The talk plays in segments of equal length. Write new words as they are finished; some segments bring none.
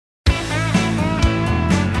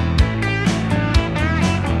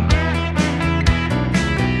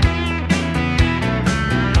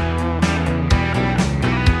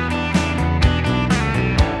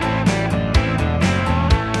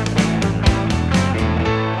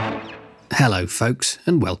Hello, folks,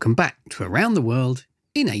 and welcome back to Around the World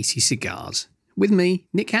in 80 Cigars with me,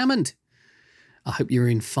 Nick Hammond. I hope you're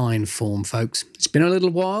in fine form, folks. It's been a little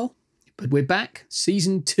while, but we're back.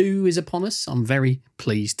 Season 2 is upon us. I'm very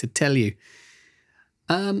pleased to tell you.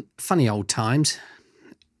 Funny old times.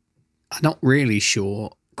 I'm not really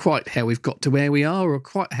sure quite how we've got to where we are or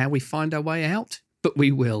quite how we find our way out, but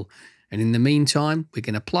we will. And in the meantime, we're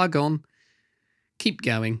going to plug on, keep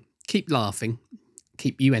going, keep laughing,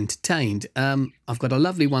 keep you entertained. I've got a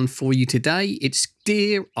lovely one for you today. It's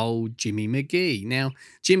dear old Jimmy McGee. Now,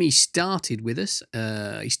 Jimmy started with us.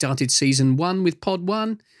 He started season 1 with Pod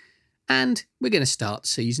 1, and we're going to start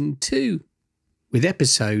season 2 with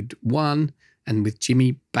episode 1 and with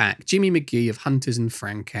Jimmy back. Jimmy McGee of Hunters and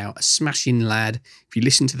Frankout, a smashing lad. If you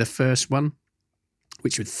listen to the first one,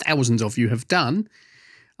 which thousands of you have done,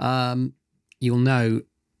 you'll know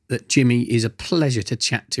that Jimmy is a pleasure to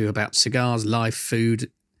chat to about cigars, live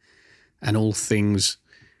food, and all things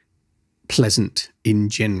pleasant in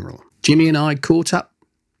general. Jimmy and I caught up,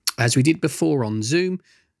 as we did before, on Zoom,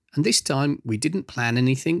 and this time we didn't plan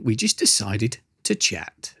anything. We just decided to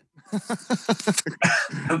chat.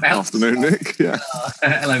 Afternoon, Nick. Yeah.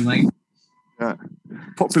 Hello, mate. Yeah.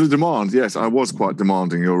 Popular demand. Yes, I was quite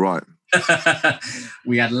demanding. You're right.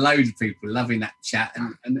 We had loads of people loving that chat,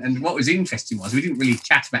 and what was interesting was we didn't really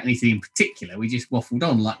chat about anything in particular. We just waffled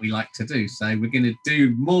on like we like to do. So we're going to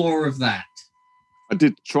do more of that. I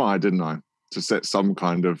did try, didn't I, to set some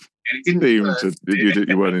kind of theme you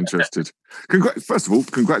weren't interested. First of all,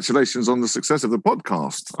 congratulations on the success of the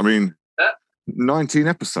podcast. I mean, 19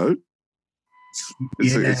 episodes.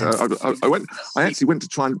 I actually went to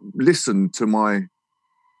try and listen to my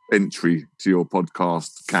entry to your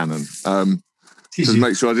podcast canon to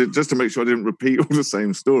make sure I didn't repeat all the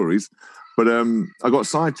same stories, but I got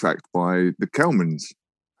sidetracked by the Kelmans,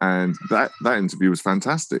 and that interview was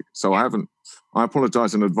fantastic. So I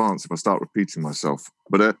apologize in advance if I start repeating myself,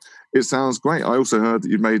 but it sounds great. I also heard that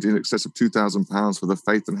you made in excess of £2,000 for the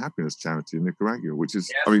Faith and Happiness charity in Nicaragua, which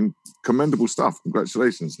is commendable stuff.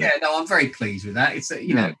 Congratulations, Nick. Yeah, no, I'm very pleased with that. It's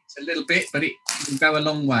it's a little bit, but it will go a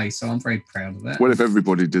long way, so I'm very proud of that. Well, if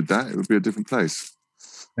everybody did that, it would be a different place.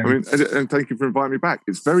 And thank you for inviting me back.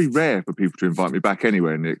 It's very rare for people to invite me back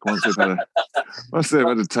anywhere, Nick, once they've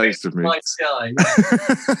had a taste of me.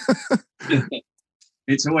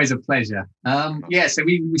 It's always a pleasure. So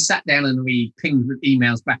we sat down and we pinged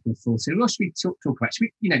emails back and forth. So what should we talk about?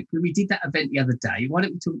 We did that event the other day. Why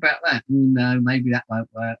don't we talk about that? No, maybe that won't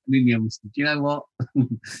work. And then we said, you know what?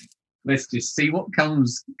 Let's just see what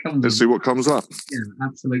comes. Let's see what comes up. Yeah,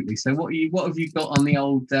 absolutely. So what have you got on the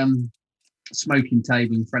old smoking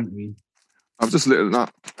table in front of you? I've just lit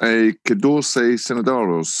up a Cadorce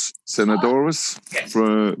Senadoros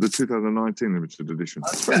for the 2019 limited edition.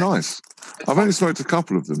 It's very nice. I've only smoked a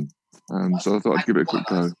couple of them, so I thought I'd give it a quick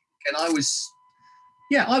go. And I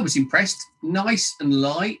was impressed. Nice and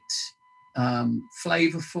light,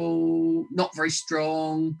 flavourful, not very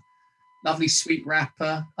strong, lovely sweet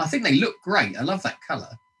wrapper. I think they look great. I love that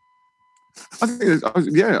colour. I think,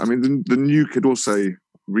 the new Cadorce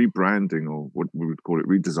rebranding, or what we would call it,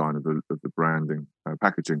 redesign of the branding,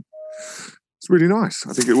 packaging. It's really nice.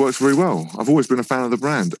 I think it works very well. I've always been a fan of the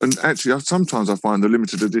brand, and actually, sometimes I find the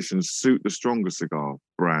limited editions suit the stronger cigar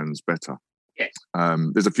brands better. Yes.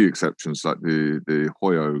 There's a few exceptions, like the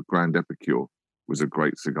Hoyo Grand Epicure was a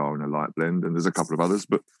great cigar in a light blend, and there's a couple of others,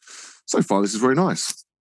 but so far this is very nice.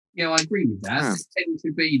 Yeah, I agree with that. Yeah. They tend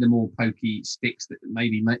to be the more pokey sticks that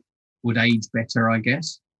maybe would age better, I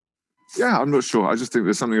guess. Yeah, I'm not sure. I just think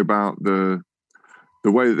there's something about the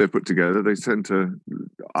way that they're put together.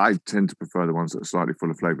 I tend to prefer the ones that are slightly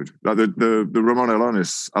fuller flavoured. Like the Ramon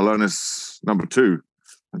Alonis number 2,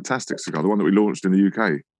 fantastic cigar, the one that we launched in the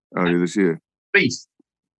UK earlier this year. Beast.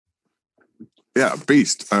 Yeah,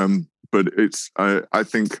 beast. But it's I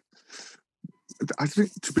think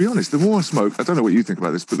to be honest, the more I smoke, I don't know what you think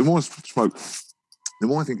about this, but the more I smoke, the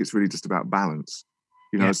more I think it's really just about balance.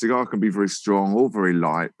 A cigar can be very strong or very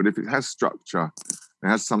light, but if it has structure, it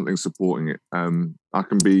has something supporting it, I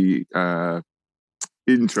can be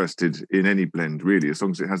interested in any blend, really, as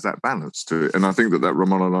long as it has that balance to it. And I think that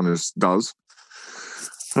Ramon Alonis does.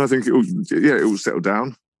 And I think it will settle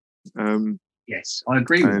down. Yes, I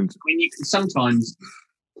agree with you. I mean, you can sometimes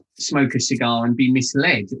smoke a cigar and be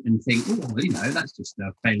misled and think, that's just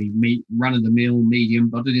a fairly run-of-the-mill medium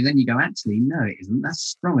body. And then you go, actually, no, it isn't. That's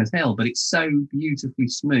strong as hell, but it's so beautifully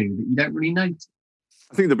smooth that you don't really notice.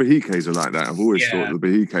 I think the Bahiques are like that. I've always thought the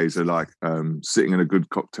Bahiques are like sitting in a good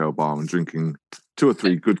cocktail bar and drinking 2 or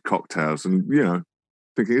 3 good cocktails and,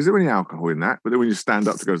 thinking, is there any alcohol in that? But then when you stand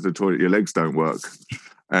up to go to the toilet, your legs don't work.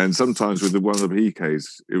 And sometimes with one of the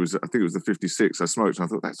PKs, I think it was the 56 I smoked, and I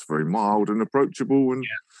thought that's very mild and approachable and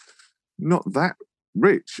not that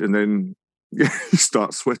rich. And then you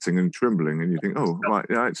start sweating and trembling, and you think, oh, right,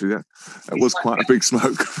 yeah, actually, that was quite a big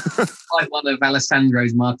smoke. Like one of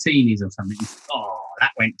Alessandro's martinis or something. Oh,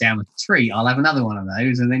 that went down a treat. I'll have another one of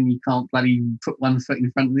those, and then you can't bloody put one foot in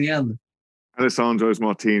front of the other. Alessandro's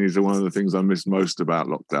martinis are one of the things I miss most about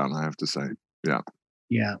lockdown, I have to say. Yeah.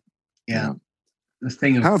 The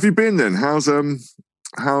thing of, how have you been then? How's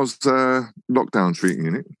lockdown treating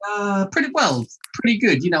you, Nick? Pretty well, pretty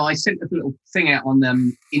good. I sent a little thing out on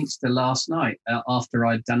Insta last night after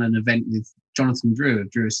I'd done an event with Jonathan Drew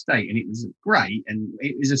of Drew Estate, and it was great. And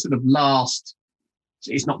it was a sort of last.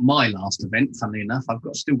 It's not my last event, funnily enough. I've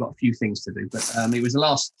still got a few things to do, but it was the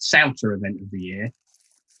last Souter event of the year,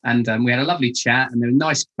 and we had a lovely chat, and there were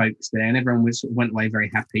nice folks there, and everyone went away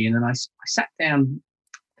very happy. And then I sat down.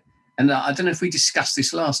 And I don't know if we discussed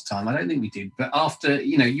this last time. I don't think we did. But after,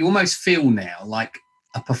 you almost feel now like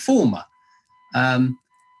a performer.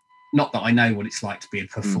 Not that I know what it's like to be a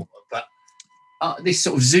performer, but this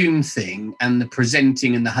sort of Zoom thing and the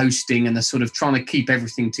presenting and the hosting and the sort of trying to keep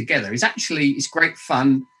everything together it's great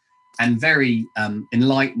fun and very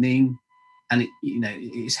enlightening. And,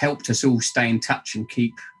 it's helped us all stay in touch and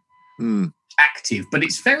keep active. But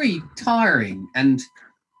it's very tiring. And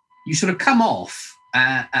you sort of come off.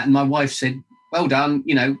 And my wife said, well done,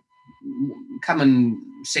 come and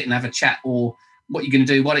sit and have a chat, or what you're going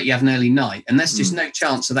to do, why don't you have an early night? And there's just no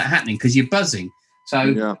chance of that happening because you're buzzing. So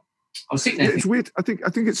I was sitting there. It's weird. I think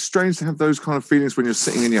it's strange to have those kind of feelings when you're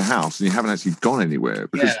sitting in your house and you haven't actually gone anywhere.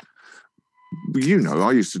 Because,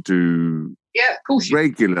 I used to do of course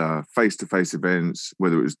regular face-to-face events,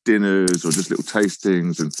 whether it was dinners or just little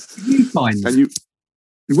tastings. And you find and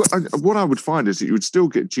what I would find is that you would still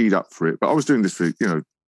get G'd up for it, but I was doing this for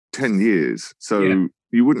 10 years, so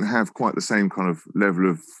you wouldn't have quite the same kind of level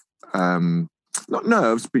of not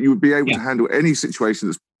nerves, but you would be able to handle any situation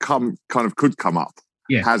that's could come up,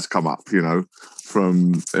 has come up,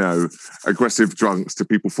 from aggressive drunks to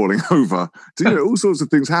people falling over to all sorts of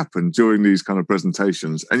things happen during these kind of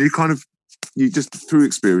presentations, and you just through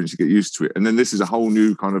experience you get used to it. And then this is a whole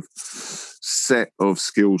new kind of set of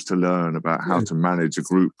skills to learn about how to manage a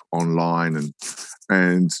group online.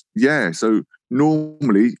 And so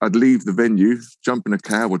normally I'd leave the venue, jump in a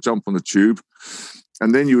cab or jump on the tube,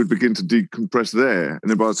 and then you would begin to decompress there. And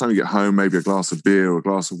then by the time you get home, maybe a glass of beer or a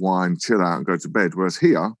glass of wine, chill out and go to bed. Whereas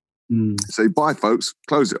here, say bye folks,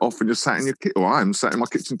 close it off, and you're sat in I'm sat in my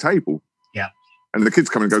kitchen table. And the kids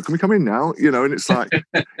come and go, can we come in now? And it's like,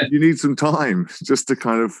 you need some time just to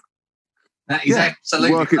kind of that is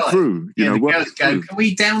absolutely work it through. The girls go, can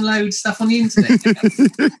we download stuff on the internet?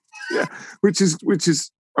 which is,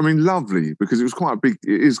 lovely, because it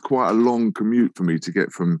is quite a long commute for me to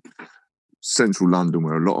get from central London,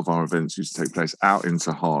 where a lot of our events used to take place, out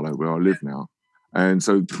into Harlow, where I live now. And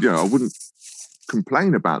so, I wouldn't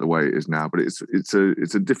complain about the way it is now, but it's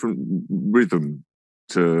a different rhythm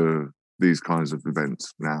to these kinds of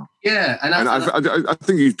events now. I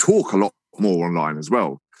think you talk a lot more online as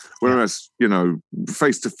well. Whereas,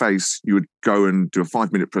 face to face, you would go and do a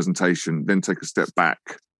 5-minute presentation, then take a step back,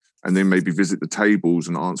 and then maybe visit the tables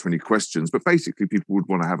and answer any questions. But basically, people would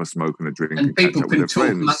want to have a smoke and a drink. And people can talk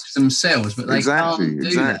amongst themselves, but they can't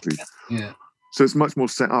do that. Yeah. So it's much more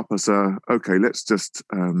set up as let's just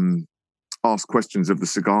ask questions of the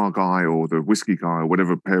cigar guy or the whiskey guy or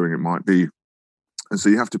whatever pairing it might be. And so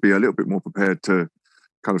you have to be a little bit more prepared to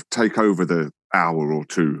kind of take over the hour or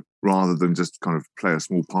two rather than just kind of play a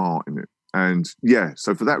small part in it. And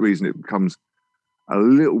so for that reason, it becomes a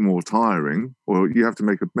little more tiring, or you have to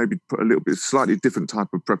maybe put a little bit slightly different type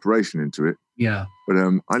of preparation into it. Yeah. But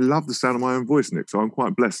I love the sound of my own voice, Nick, so I'm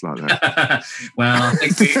quite blessed like that. Well, I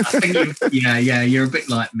think you're a bit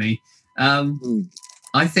like me.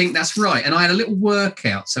 I think that's right. And I had a little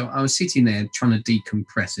workout. So I was sitting there trying to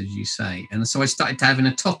decompress, as you say. And so I started having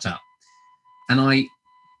a tot up. And I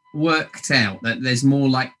worked out that there's more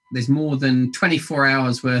than 24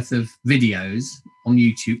 hours worth of videos on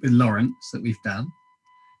YouTube with Lawrence that we've done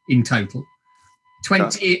in total.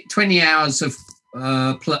 20 hours of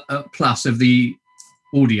plus of the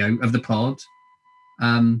audio of the pod.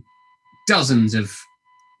 Dozens of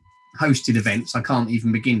hosted events. I can't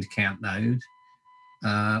even begin to count those.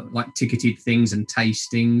 Like ticketed things and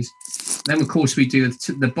tastings. Then, of course, we do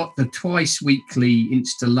the twice weekly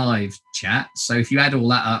Insta Live chat. So if you add all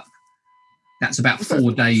that up, that's about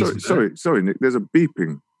 4 days. Sorry, Nick. There's a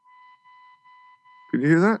beeping. Can you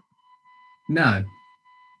hear that? No.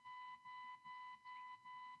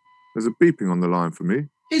 There's a beeping on the line for me.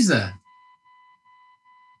 Is there?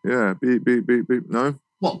 Yeah, beep, beep, beep, beep. No?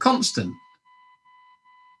 What, constant?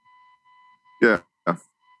 Yeah.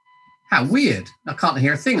 How weird. I can't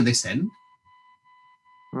hear a thing at this end.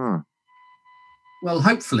 Oh. Well,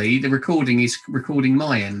 hopefully the recording is recording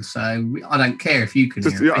my end, so I don't care if you can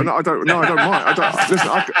hear it. Yeah, no, I don't mind. Listen,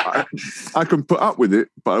 I can put up with it,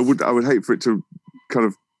 but I would hate for it to kind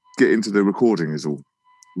of get into the recording is all.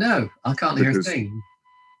 No, I can't hear a thing.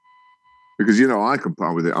 Because, you know, I can put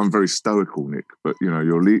up with it. I'm very stoical, Nick, but, you know,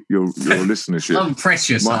 your listenership I'm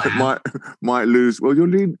precious. might lose. Well, your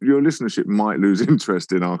listenership might lose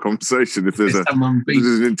interest in our conversation if there's an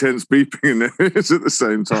intense beeping in there at the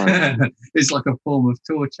same time. It's like a form of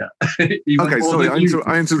torture. Okay, sorry,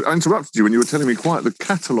 I interrupted you when you were telling me quite the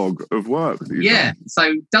catalogue of work that you've done.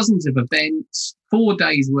 So dozens of events, 4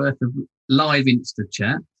 days worth of live Insta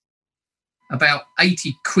chat, about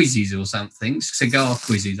 80 quizzes or something, cigar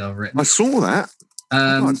quizzes I've written. I saw that.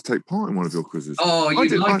 I'd like to take part in one of your quizzes. Oh,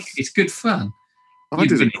 you'd like it. It's good fun. I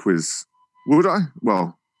did a quiz. Would I?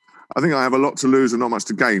 Well, I think I have a lot to lose and not much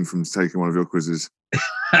to gain from taking one of your quizzes.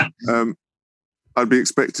 I'd be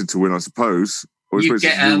expected to win, I suppose. You'd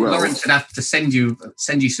get Lawrence would have to send you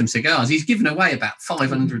some cigars. He's given away about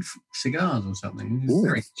 500 cigars or something. He's a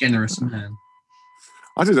very generous man.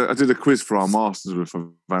 I did a quiz for our masters of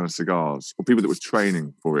Havana cigars, or people that was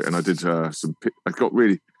training for it, and I did some. I got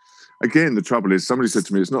really. Again, the trouble is, somebody said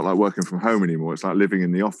to me, it's not like working from home anymore. It's like living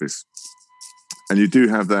in the office, and you do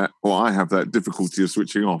have that, or I have that difficulty of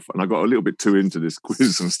switching off. And I got a little bit too into this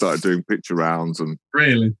quiz and started doing picture rounds and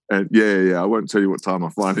really, and yeah. I won't tell you what time I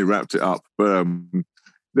finally wrapped it up, but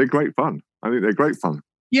they're great fun. I think they're great fun.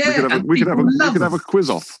 Yeah, we could have a quiz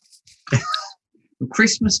off.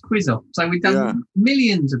 Christmas quiz off. So we've done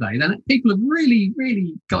millions a day. Then people have really,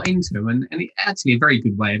 really got into them, and it's actually a very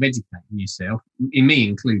good way of educating yourself, in me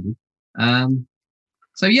included.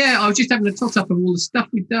 So yeah, I was just having a tot up of all the stuff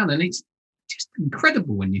we've done, and it's just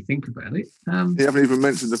incredible when you think about it. You haven't even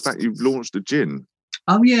mentioned the fact you've launched a gin.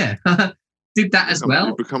 Oh yeah, did that as well.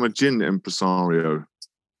 You've become a gin impresario.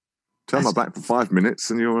 Turn my back for 5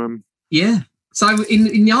 minutes, and you're Yeah. So in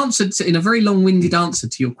the answer in a very long-winded answer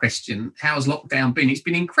to your question, how's lockdown been? It's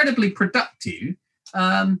been incredibly productive,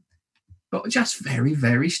 but just very,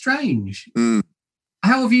 very strange.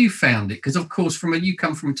 How have you found it? Because of course, you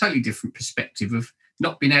come from a totally different perspective of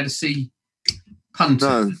not being able to see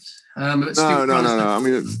punters. No. I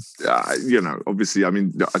mean, you know, obviously, I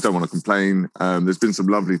mean, I don't want to complain. There's been some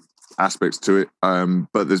lovely aspects to it,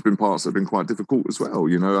 but there's been parts that have been quite difficult as well.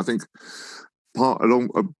 You know, I think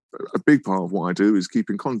a big part of what I do is keep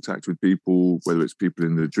in contact with people, whether it's people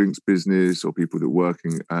in the drinks business or people that are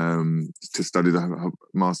working to study the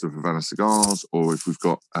Master of Havana cigars, or if we've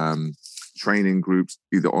got training groups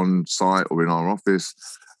either on site or in our office,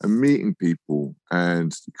 and meeting people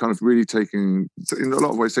and kind of really taking, in a lot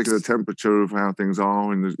of ways, taking the temperature of how things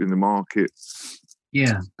are in the market.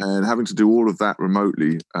 Yeah. And having to do all of that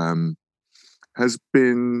remotely has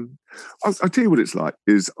been, I'll tell you what it's like,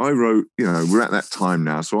 is I wrote, you know, we're at that time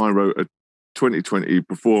now, so I wrote a 2020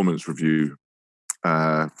 performance review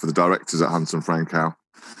for the directors at Hunter & Frankow.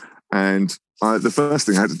 And the first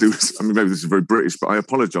thing I had to do was, I mean, maybe this is very British, but I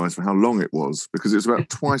apologise for how long it was, because it was about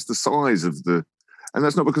twice the size of and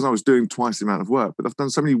that's not because I was doing twice the amount of work, but I've done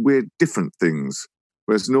so many weird different things,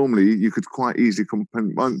 whereas normally you could quite easily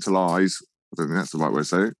compartmentalise, I don't think that's the right way to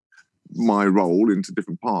say it, my role into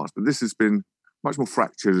different parts. But this has been much more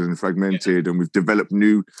fractured and fragmented, and we've developed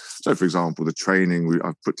new. So, for example, the training,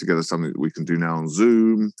 I've put together something that we can do now on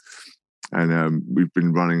Zoom, and I've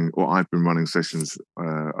been running sessions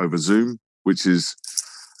over Zoom, which is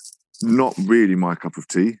not really my cup of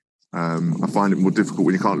tea. I find it more difficult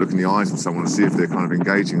when you can't look in the eyes of someone and see if they're kind of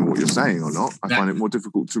engaging in what you're saying or not. I find it more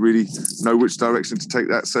difficult to really know which direction to take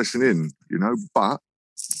that session in, you know. But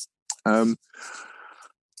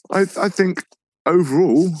I think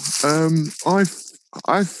overall, I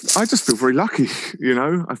just feel very lucky, you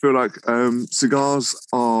know. I feel like cigars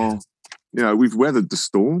are, you know, we've weathered the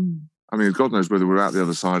storm. I mean, God knows whether we're out the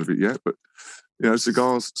other side of it yet, but, you know,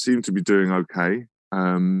 cigars seem to be doing okay.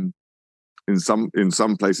 In some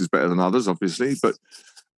places better than others, obviously, but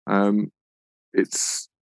it's,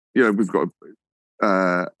 you know, we've got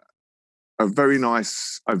a very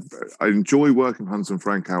nice. I enjoy working with Hunter &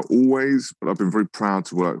 Frankow always, but I've been very proud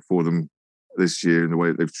to work for them this year in the way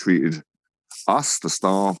that they've treated us, the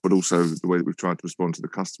staff, but also the way that we've tried to respond to the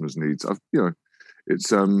customers' needs. It's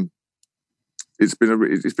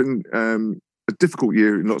been a difficult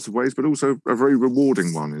year in lots of ways, but also a very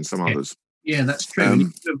rewarding one in some others. Yeah, that's true. And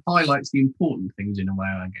it sort of highlights the important things in a way,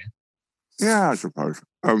 I guess. Yeah, I suppose.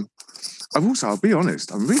 I'll be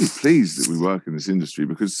honest, I'm really pleased that we work in this industry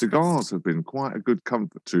because cigars have been quite a good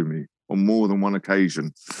comfort to me on more than one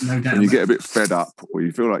occasion. No doubt. When you get a bit fed up or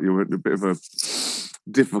you feel like you're at a bit of a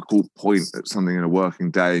difficult point at something in a working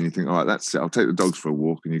day and you think, all right, that's it, I'll take the dogs for a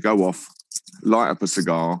walk, and you go off, light up a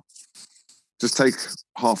cigar, just take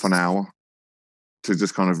half an hour to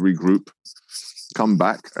just kind of regroup, come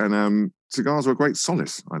back, and cigars are a great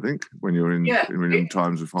solace, I think, when you're in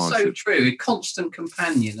times of hardship. So true, a constant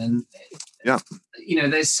companion, and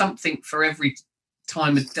there's something for every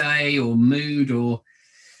time of day or mood, or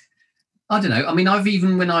I don't know. I mean, I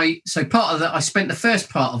spent the first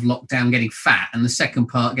part of lockdown getting fat and the second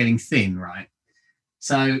part getting thin, right?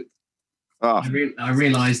 So I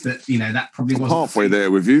realised that that probably wasn't halfway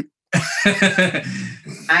there with you.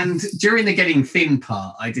 And during the getting thin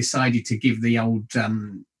part, I decided to give the old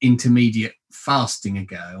intermediate fasting a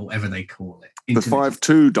go, or whatever they call it. The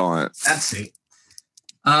 5-2 diet. That's it.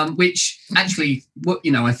 Which actually,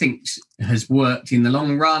 I think has worked in the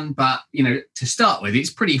long run. But to start with, it's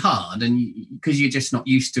pretty hard, and because you're just not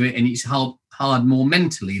used to it, and it's hard more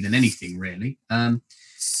mentally than anything, really.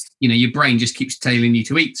 Your brain just keeps telling you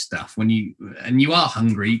to eat stuff when you are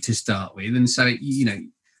hungry to start with, and so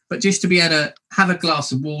But just to be able to have a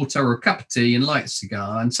glass of water or a cup of tea and light a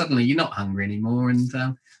cigar, and suddenly you're not hungry anymore.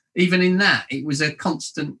 And even in that, it was a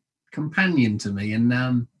constant companion to me.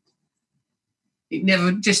 And it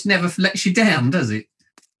never lets you down, does it?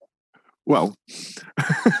 Well,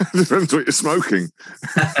 depends what you're smoking.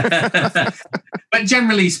 But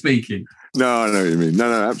generally speaking. No, I know what you mean.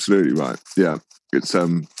 No, absolutely right. Yeah. It's,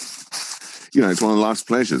 it's one of life's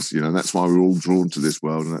pleasures. That's why we're all drawn to this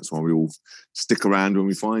world, and that's why we all stick around when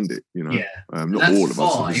we find it. Yeah. Not all of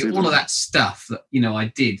us. All of that stuff that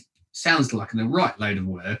I did sounds like a right load of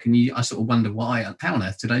work, and I sort of wonder how on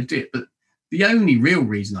earth did I do it? But the only real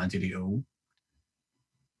reason I did it all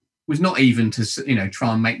was not even to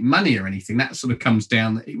try and make money or anything. That sort of comes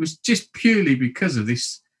down that it was just purely because of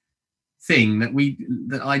this thing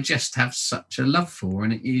that I just have such a love for,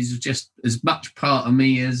 and it is just as much part of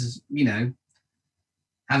me as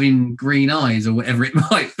having green eyes or whatever it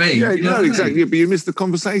might be. Yeah, exactly. But you miss the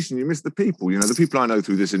conversation, you miss the people. The people I know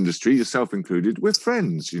through this industry, yourself included, we're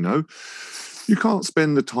friends. You can't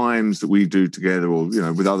spend the times that we do together, or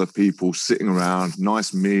with other people, sitting around,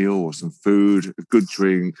 nice meal or some food, a good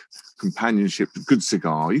drink, companionship, a good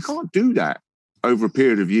cigar. You can't do that over a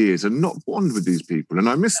period of years and not bond with these people, and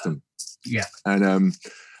I miss them. Yeah. And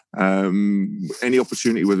any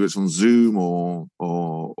opportunity, whether it's on Zoom or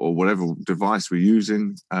whatever device we're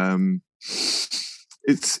using,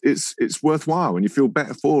 it's worthwhile, and you feel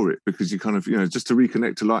better for it, because you kind of just to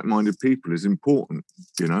reconnect to like-minded people is important.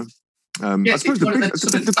 I suppose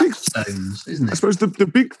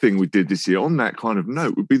the big thing we did this year on that kind of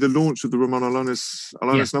note would be the launch of the Ramon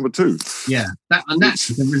Alonis number 2. Yeah,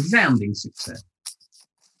 that's a resounding success.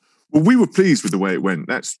 Well, we were pleased with the way it went.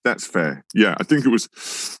 That's fair. Yeah, I think it was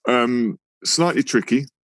slightly tricky.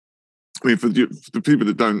 I mean, for the people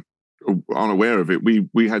that aren't aware of it,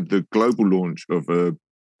 we had the global launch of a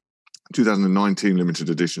 2019 limited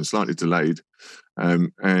edition, slightly delayed,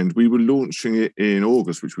 and we were launching it in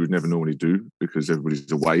August, which we would never normally do because everybody's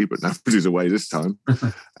away, but nobody's away this time.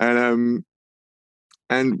 And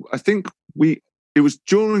I think it was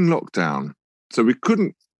during lockdown, so we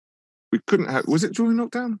couldn't have. Was it during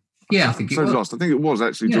lockdown? Yeah, I think it was. Lost. I think it was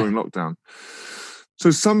actually during lockdown. So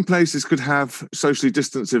some places could have socially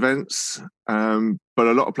distanced events, but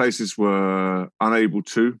a lot of places were unable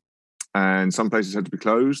to, and some places had to be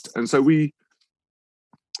closed. And so we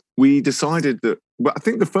decided that, well, I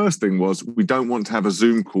think the first thing was we don't want to have a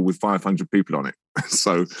Zoom call with 500 people on it.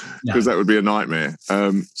 So, because that would be a nightmare.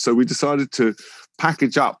 So we decided to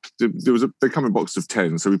package up. They come in boxes of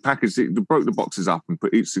 10. So we packaged it, broke the boxes up and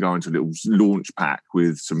put each cigar into a little launch pack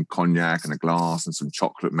with some cognac and a glass and some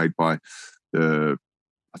chocolate made by the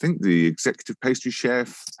executive pastry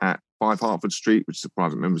chef at 5 Hertford Street, which is a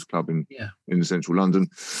private members club in central London.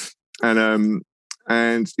 And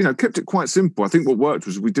kept it quite simple. I think what worked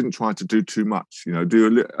was we didn't try to do too much. Do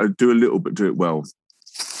a little, but do it well.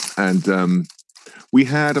 And we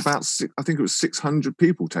had about 600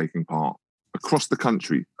 people taking part across the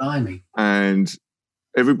country. Blimey. And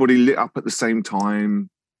everybody lit up at the same time.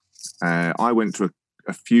 I went to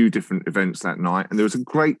a few different events that night, and there was a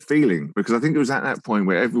great feeling, because I think it was at that point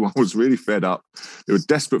where everyone was really fed up. They were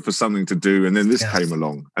desperate for something to do, and then this came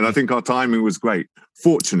along. And I think our timing was great.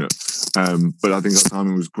 Fortunate. But I think our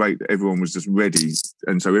timing was great, that everyone was just ready.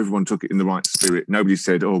 And so everyone took it in the right spirit. Nobody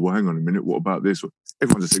said, oh, well, hang on a minute, what about this?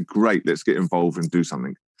 Everyone just said, great, let's get involved and do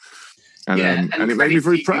something. And it made me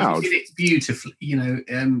very proud. You did it beautifully.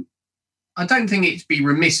 I don't think it'd be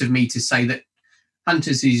remiss of me to say that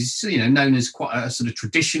Hunters is, known as quite a sort of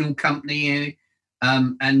traditional company,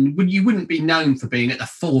 and you wouldn't be known for being at the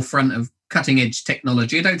forefront of cutting edge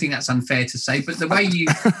technology. I don't think that's unfair to say, but the way you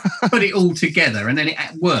put it all together and then it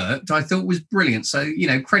worked, I thought was brilliant. So,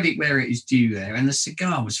 credit where it is due there. And the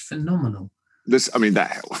cigar was phenomenal.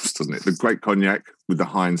 That helps, doesn't it? The great cognac with the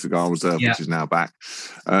Heinz Cigar Reserve, which is now back,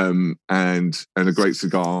 and a great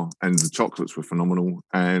cigar, and the chocolates were phenomenal,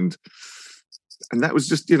 and that was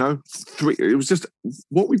just, it was just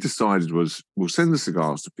what we decided was we'll send the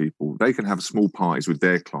cigars to people. They can have small parties with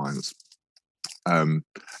their clients, and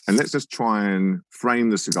let's just try and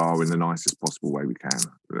frame the cigar in the nicest possible way we can.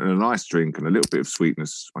 And a nice drink and a little bit of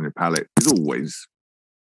sweetness on your palate is always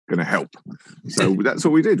going to help. So that's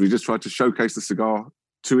what we did. We just tried to showcase the cigar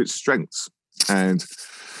to its strengths, and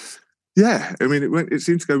it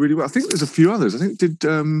seemed to go really well. I think there's a few others. I think did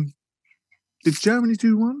Germany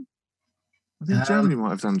do one? I think Germany might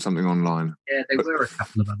have done something online. Yeah, there were a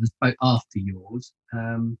couple of others both after yours.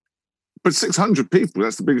 But 600 people,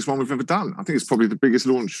 that's the biggest one we've ever done. I think it's probably the biggest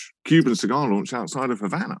Cuban cigar launch outside of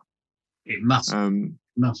Havana. It must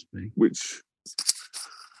be.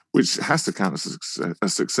 Which has to count as a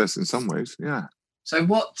success in some ways, yeah. So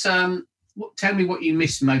tell me what you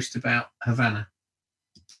miss most about Havana.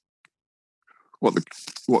 What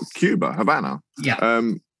Cuba, Havana? Yeah.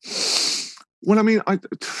 Well, I mean,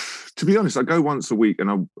 to be honest, I go once a week,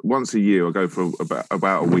 and once a year I go for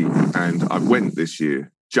about a week, and I went this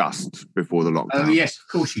year just before the lockdown. Oh yes, of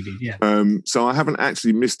course you did, yeah. So I haven't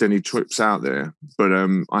actually missed any trips out there, but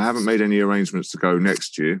I haven't made any arrangements to go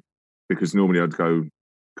next year, because normally I'd go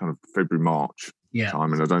kind of February, March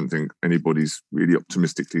time, and I don't think anybody's really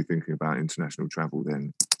optimistically thinking about international travel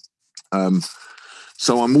then.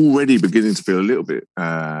 So I'm already beginning to feel a little bit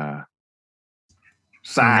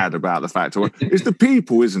sad about the fact it's the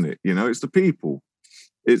people, isn't it? It's the people.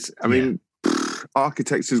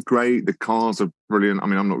 Architecture is great. The cars are brilliant. I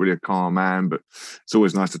mean, I'm not really a car man, but it's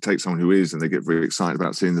always nice to take someone who is, and they get very excited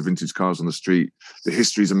about seeing the vintage cars on the street. The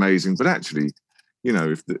history is amazing, but actually,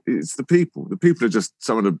 it's the people. The people are just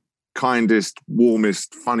some of the kindest,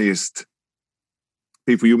 warmest, funniest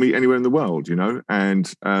people you'll meet anywhere in the world,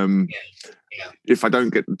 And if I don't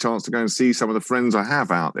get the chance to go and see some of the friends I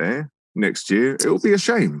have out there next year, it'll be a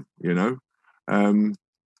shame, A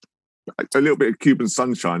little bit of Cuban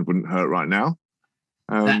sunshine wouldn't hurt right now.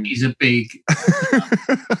 That is a big,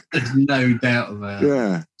 there's no doubt about it.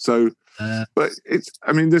 Yeah. So, but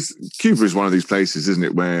Cuba is one of these places, isn't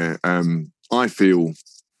it, where I feel,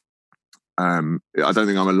 I don't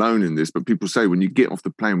think I'm alone in this, but people say when you get off the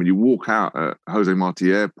plane, when you walk out at Jose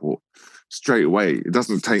Marti Airport, straight away, it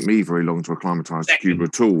doesn't take me very long to acclimatise to Cuba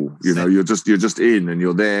at all. You're just in, and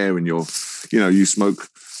you're there, and you smoke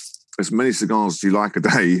as many cigars as you like a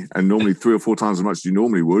day, and normally 3 or 4 times as much as you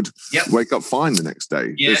normally would. Yep. Wake up fine the next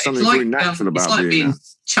day. Yeah, there's something very natural about it's like being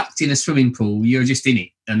chucked in a swimming pool. You're just in it,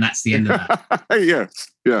 and that's the end of that.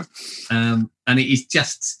 yeah. And it is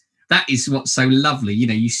just, that is what's so lovely.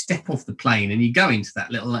 You step off the plane and you go into that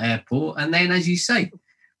little airport, and then, as you say,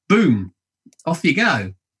 boom, off you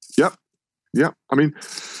go. Yep. I mean,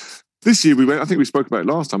 this year we went, I think we spoke about it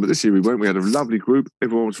last time, but this year we went, we had a lovely group.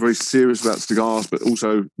 Everyone was very serious about cigars, but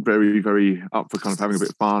also very, very up for kind of having a bit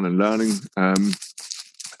of fun and learning. And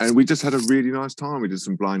we just had a really nice time. We did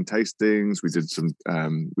some blind tastings. We did some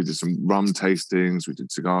rum tastings. We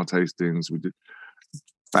did cigar tastings. We did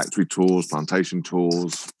factory tours, plantation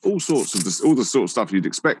tours, all the sort of stuff you'd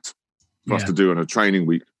expect for us to do on a training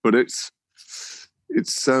week. But it's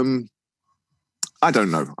I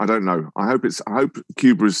don't know. I hope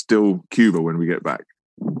Cuba is still Cuba when we get back.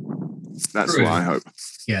 That's what I hope.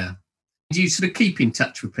 Yeah. Do you sort of keep in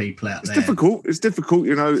touch with people out there? It's difficult.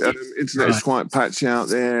 Internet is quite patchy out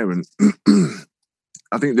there, and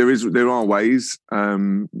I think there are ways,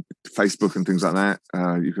 Facebook and things like that.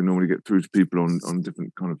 You can normally get through to people on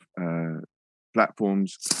different kind of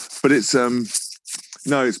platforms, but it's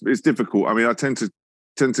difficult. I mean, I tend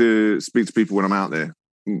to speak to people when I'm out there,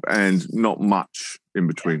 and not much in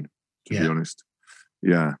between, to be honest.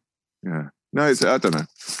 Yeah. No, I don't know.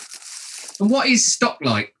 And what is stock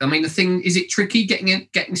like? I mean, is it tricky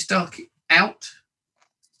getting stock out?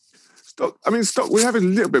 Stock. We have a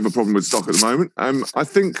little bit of a problem with stock at the moment. I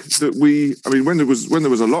think that when there was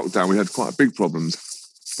a lockdown, we had quite big problems.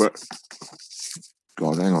 But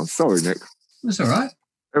God, hang on. Sorry, Nick. That's all right.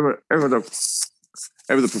 Ever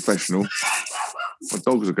the professional. My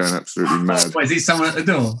dogs are going absolutely mad. Is it someone at the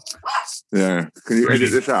door? Yeah. Can you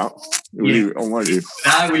edit this out? We'll leave it on, won't you?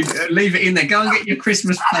 No, we leave it in there. Go and get your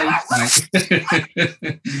Christmas post,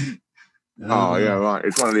 mate. Oh, yeah, right.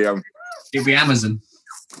 It's one of the... It'll be Amazon.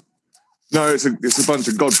 No, it's a bunch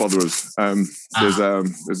of God botherers.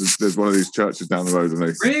 There's one of these churches down the road, and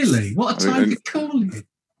they really what a time to call you.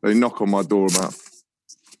 They knock on my door about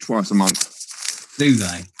twice a month. Do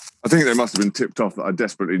they? I think they must have been tipped off that I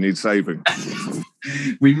desperately need saving.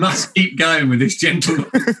 We must keep going with this gentleman.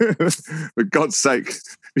 For God's sake,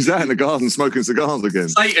 he's out in the garden smoking cigars again.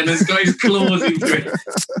 Satan has got his claws into it.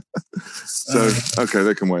 So, okay,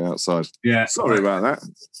 they can wait outside. Yeah. Sorry about that.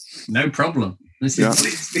 No problem. This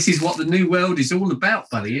is what the new world is all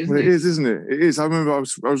about, buddy, isn't it? It is, isn't it? It is. I remember I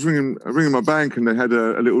was ringing my bank, and they had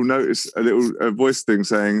a little notice, a little voice thing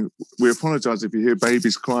saying, "We apologise if you hear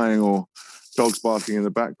babies crying or dogs barking in the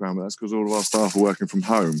background, but that's because all of our staff are working from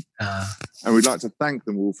home. And we'd like to thank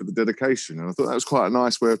them all for the dedication." And I thought that was quite a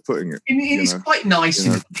nice way of putting it. It's quite nice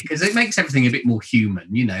because it makes everything a bit more human,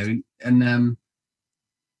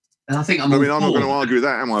 and I think I'm not going to argue with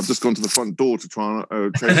that, am I? I've just gone to the front door to try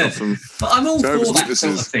and chase off some. But I'm all for that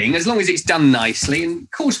sort of thing, as long as it's done nicely. And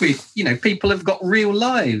of course, people have got real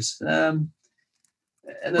lives. That's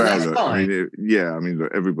fine. Look,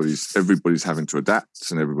 everybody's having to adapt,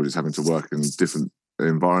 and everybody's having to work in different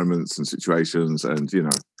environments and situations, and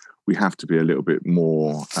we have to be a little bit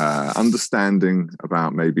more understanding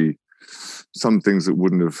about maybe some things that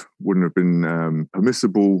wouldn't have been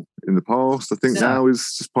permissible in the past. I think now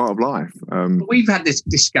is just part of life. We've had this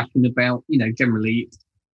discussion about, generally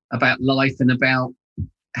about life and about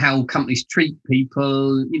how companies treat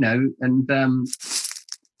people, and I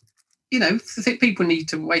think people need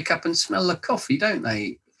to wake up and smell the coffee, don't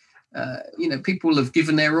they? People have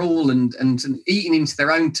given their all and eaten into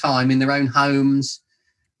their own time in their own homes,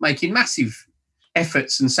 making massive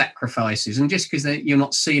efforts and sacrifices, and just because you're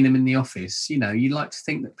not seeing them in the office, you like to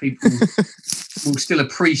think that people will still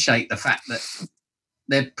appreciate the fact that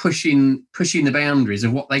they're pushing the boundaries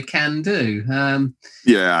of what they can do. I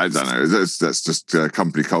don't know. That's just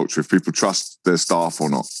company culture. If people trust their staff or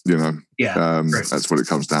not, that's what it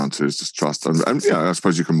comes down to, is just trust. And I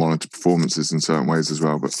suppose you can monitor performances in certain ways as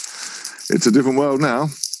well, but it's a different world now.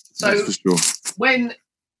 So that's for sure. When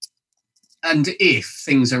and if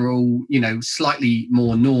things are all, slightly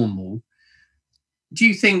more normal, do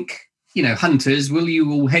you think, hunters, will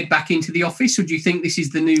you all head back into the office, or do you think this is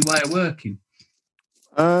the new way of working?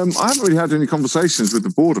 I haven't really had any conversations with the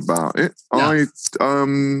board about it. No.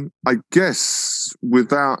 I guess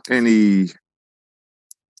without having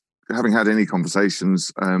had any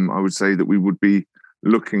conversations, I would say that we would be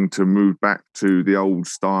looking to move back to the old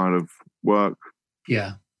style of work.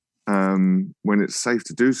 Yeah. When it's safe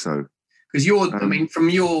to do so. Because from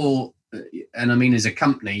your, and as a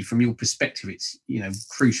company, from your perspective, it's,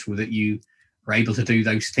 crucial that you are able to do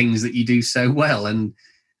those things that you do so well. And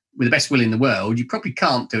with the best will in the world, you probably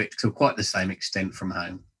can't do it to quite the same extent from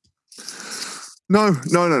home. No.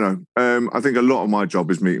 I think a lot of my job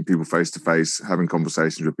is meeting people face to face, having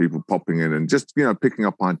conversations with people, popping in and just, picking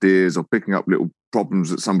up ideas or picking up little problems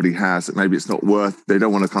that somebody has that maybe it's not worth. They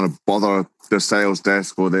don't want to kind of bother their sales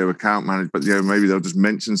desk or their account manager, but maybe they'll just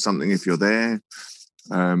mention something if you're there,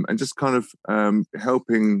 and just kind of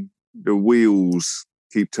helping the wheels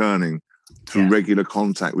keep turning through regular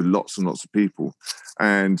contact with lots and lots of people.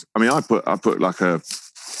 And I put like a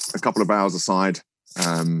couple of hours aside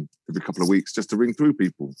every couple of weeks just to ring through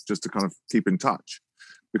people, just to kind of keep in touch,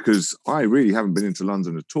 because I really haven't been into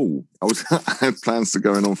London at all. I had plans to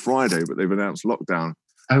go in on Friday, but they've announced lockdown.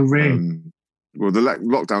 Oh, really? Well, the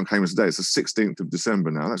lockdown came today. It's the 16th of December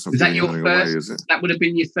now. That's not going away, is it? That would have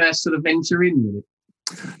been your first sort of venture in with it?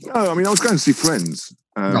 No, I was going to see friends,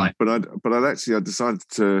 right? But I decided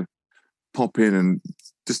to pop in and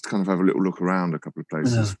just kind of have a little look around a couple of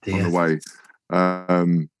places on the way.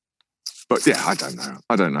 But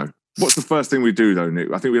I don't know. What's the first thing we do though,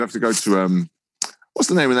 Nick? I think we'd have to go to what's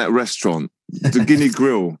the name of that restaurant? The Guinea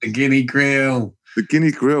Grill. The Guinea Grill. The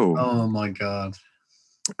Guinea Grill. Oh my God.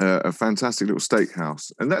 A fantastic little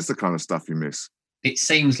steakhouse. And that's the kind of stuff you miss. It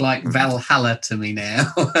seems like Valhalla to me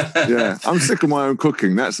now. Yeah. I'm sick of my own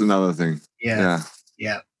cooking. That's another thing. Yeah,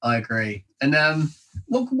 I agree. And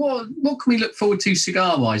what can we look forward to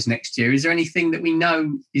cigar-wise next year? Is there anything that we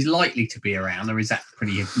know is likely to be around, or is that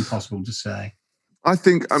pretty impossible to say? I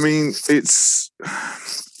think, it's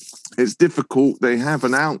difficult. They have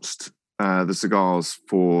announced the cigars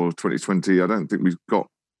for 2020. I don't think we've got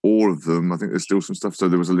all of them. I think there's still some stuff. So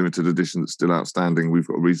there was a limited edition that's still outstanding. We've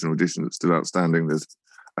got a regional edition that's still outstanding. There's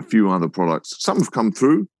a few other products. Some have come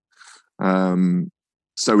through.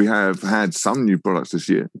 So we have had some new products this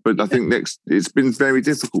year. But I think it's been very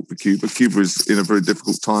difficult for Cuba. Cuba is in a very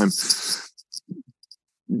difficult time,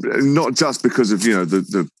 not just because of,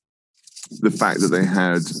 the the fact that they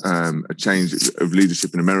had a change of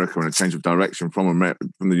leadership in America and a change of direction from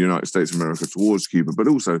the United States of America towards Cuba, but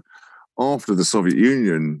also after the Soviet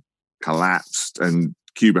Union collapsed and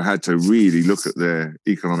Cuba had to really look at their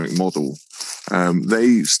economic model,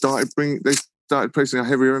 they started placing a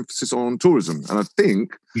heavier emphasis on tourism. And I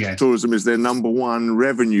think tourism is their number one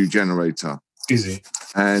revenue generator. Is it?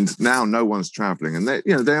 And now no one's traveling. And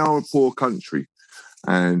they are a poor country.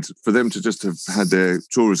 And for them to just have had their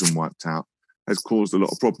tourism wiped out has caused a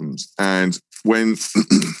lot of problems. And when,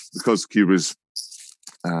 because Cuba's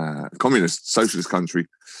a communist, socialist country,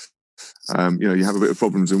 you have a bit of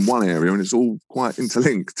problems in one area and it's all quite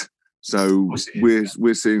interlinked. So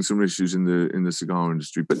we're seeing some issues in the cigar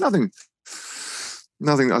industry, but nothing.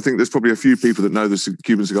 I think there's probably a few people that know the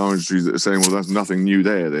Cuban cigar industry that are saying, well, there's nothing new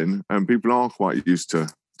there then. And people are quite used to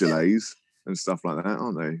delays and stuff like that,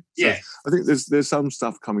 aren't they? Yeah. So I think there's some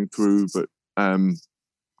stuff coming through, but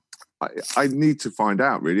I need to find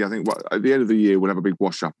out, really. I think at the end of the year, we'll have a big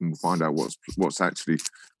wash up and we'll find out what's actually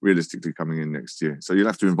realistically coming in next year. So you'll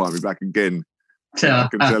have to invite me back again. I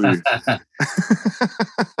can tell you.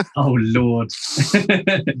 Oh, Lord.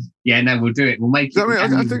 Yeah, no, we'll do it. We'll make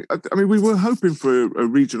it. I mean, we were hoping for a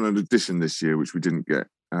regional edition this year, which we didn't get.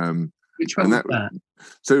 Which one was that?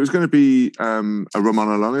 So it was going to be a Ramon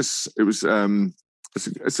Alonis. It was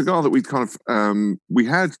a cigar that we kind of we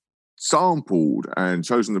had sampled and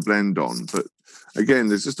chosen to blend on, but again,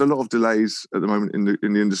 there's just a lot of delays at the moment in the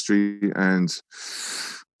industry, and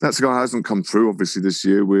that cigar hasn't come through. Obviously, this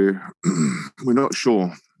year we're not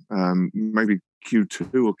sure. Maybe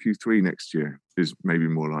Q2 or Q3 next year is maybe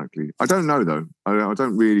more likely. I don't know though. I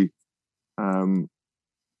don't really.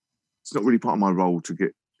 It's not really part of my role to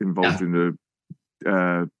get involved in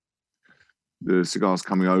the cigars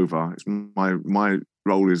coming over. It's my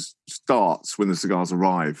role starts when the cigars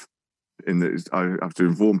arrive. I have to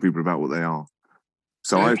inform people about what they are.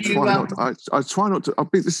 So I try not to. I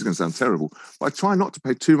think this is going to sound terrible, but I try not to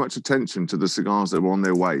pay too much attention to the cigars that are on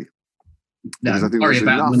their way. No, because I think there's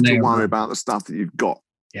enough to worry about the stuff that you've got.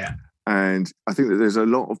 Yeah. And I think that there's a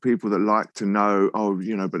lot of people that like to know,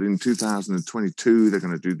 but in 2022 they're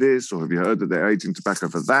going to do this, or have you heard that they're aging tobacco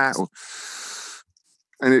for that?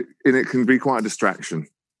 And it can be quite a distraction,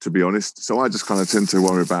 to be honest. So I just kind of tend to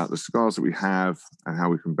worry about the cigars that we have and how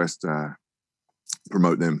we can best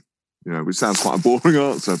promote them. Which sounds quite a boring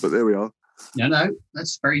answer, but there we are. No,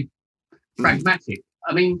 that's very pragmatic.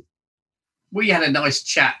 I mean, we had a nice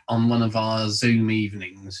chat on one of our Zoom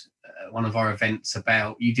evenings, one of our events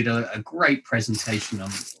about, you did a great presentation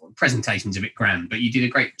presentation's a bit grand, but you did a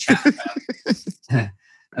great chat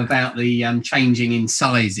about the changing in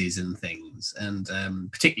sizes and things, and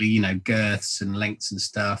particularly, girths and lengths and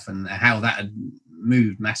stuff, and how that had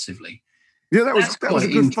moved massively. Yeah, that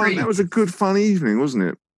was a good fun evening, wasn't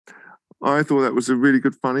it? I thought that was a really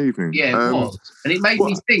good fun evening. Yeah, it was. And it made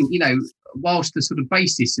me think, whilst the sort of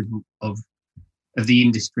basis of the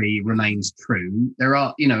industry remains true, there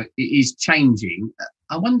are, it is changing.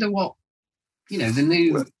 I wonder what,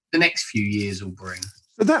 the next few years will bring.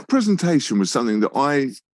 So that presentation was something that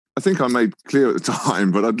I think I made clear at the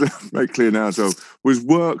time, but I'd make clear now as well, was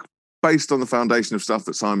work based on the foundation of stuff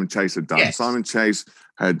that Simon Chase had done. Yes. Simon Chase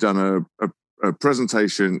had done a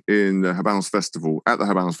presentation in the Habanos Festival,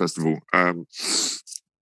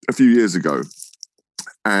 a few years ago.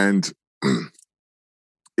 And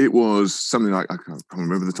it was something like, I can't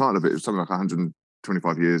remember the title of it. It was something like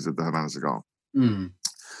 125 years of the Havana cigar. Mm.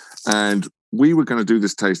 And we were going to do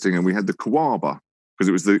this tasting, and we had the Kawaba, because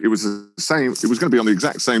it was the same. It was going to be on the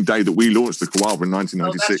exact same day that we launched the Kawaba in 1996.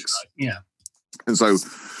 Oh, that's right. Yeah. And so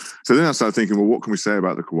then I started thinking, well, what can we say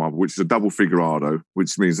about the Kawaba, which is a double figurado,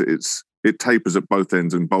 which means that it tapers at both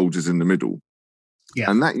ends and bulges in the middle.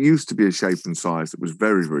 Yeah. And that used to be a shape and size that was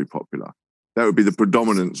very, very popular. That would be the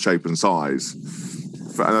predominant shape and size.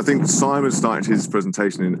 And I think Simon started his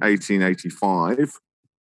presentation in 1885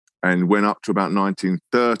 and went up to about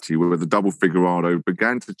 1930, where the double figurado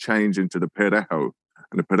began to change into the Parejo.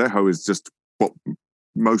 And the Parejo is just what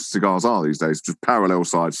most cigars are these days, just parallel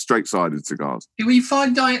sides, straight-sided cigars.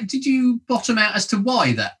 Did you bottom out as to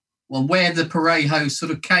why that? Well, where the Parejo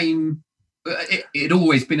sort of came? It had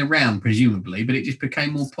always been around, presumably, but it just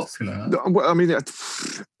became more popular. Well, I mean,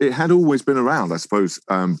 it had always been around, I suppose,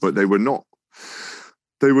 but they were not.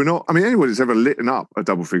 I mean, anyone that's ever lit up a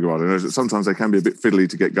double figurado knows that sometimes they can be a bit fiddly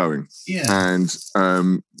to get going. Yeah. And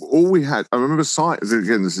all we had, I remember,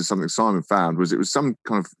 again, this is something Simon found, it was some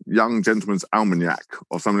kind of young gentleman's almanac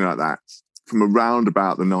or something like that from around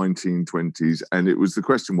about the 1920s. And the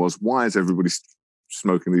question was, why is everybody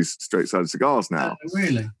smoking these straight-sided cigars now?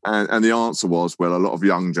 Really? And the answer was, well, a lot of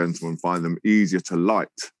young gentlemen find them easier to light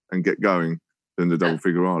and get going than the double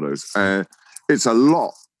figurados. It's a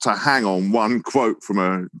lot to hang on one quote from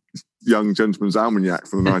a young gentleman's almanac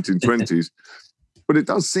from the 1920s. But it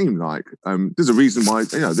does seem like there's a reason why,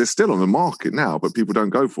 they're still on the market now, but people don't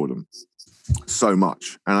go for them so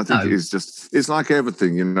much. And I think it's like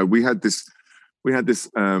everything. We had this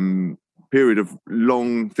period of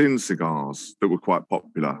long, thin cigars that were quite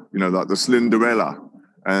popular, like the Slenderella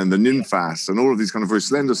and the Ninfas and all of these kind of very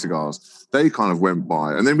slender cigars. They kind of went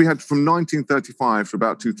by. And then we had from 1935 to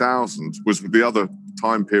about 2000 was the other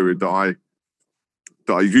time period that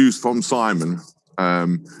I used from Simon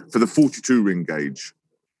for the 42 ring gauge.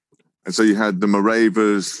 And so you had the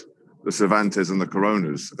Moravas, the Cervantes and the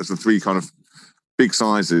Coronas as the three kind of big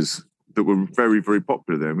sizes that were very, very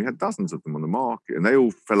popular there. And we had dozens of them on the market and they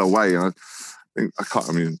all fell away. And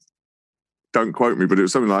don't quote me, but it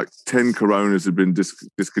was something like 10 Coronas had been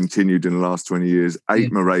discontinued in the last 20 years,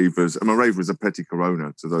 8 Moravas. A Morava is a petit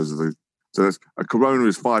Corona. So a Corona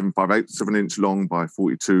is 5 5/8 of an inch long by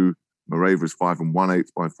 42. Morava is 5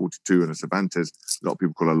 1/8 by 42, and a Cervantes, a lot of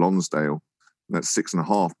people call a Lonsdale, and that's 6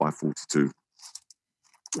 1/2 by 42.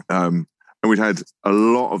 And we'd had a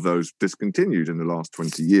lot of those discontinued in the last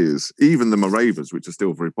 20 years, even the Moravas, which are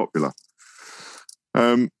still very popular.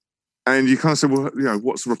 And you kind of said, well,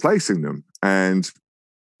 what's replacing them? And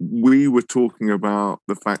we were talking about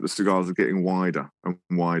the fact that cigars are getting wider and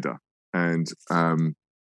wider. And the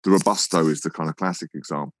Robusto is the kind of classic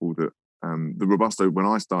example that the Robusto, when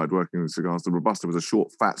I started working with cigars, the Robusto was a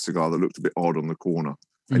short, fat cigar that looked a bit odd on the corner.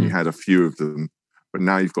 And you had a few of them. But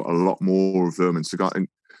now you've got a lot more of them. And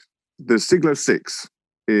the Siglo 6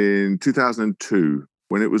 in 2002,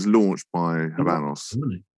 when it was launched by Habanos,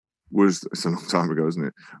 it's a long time ago, isn't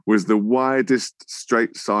it? Was the widest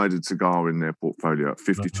straight-sided cigar in their portfolio at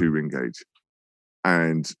 52 ring gauge.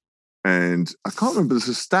 And I can't remember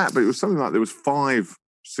the stat, but it was something like there was 5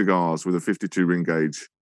 cigars with a 52 ring gauge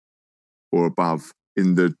or above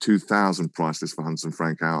in the 2000 price list for Hunts &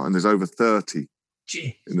 Frank-Hour, and there's over 30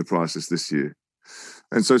 in the price list this year.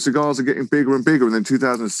 And so cigars are getting bigger and bigger. And then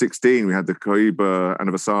 2016, we had the Cohiba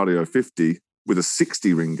Aniversario 50 with a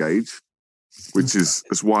 60 ring gauge, which is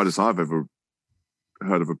as wide as I've ever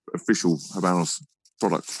heard of an official Habanos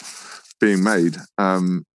product being made.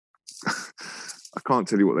 I can't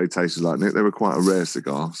tell you what they tasted like, Nick. They were quite a rare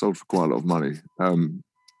cigar, sold for quite a lot of money.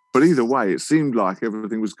 But either way, it seemed like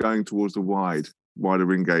everything was going towards the wider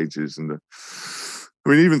ring gauges. And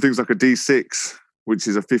even things like a D6, which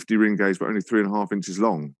is a 50 ring gauge, but only 3.5 inches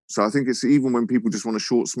long. So I think it's even when people just want a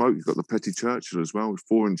short smoke, you've got the Petit Churchill as well, with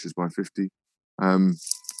 4 inches by 50.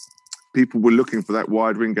 People were looking for that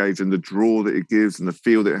wide ring gauge and the draw that it gives and the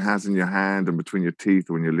feel that it has in your hand and between your teeth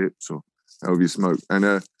or in your lips or however you smoke.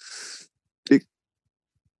 And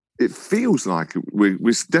it feels like we're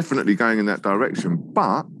definitely going in that direction,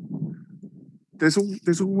 but there's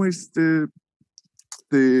always the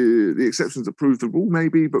exceptions that prove the rule,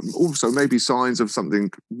 maybe, but also maybe signs of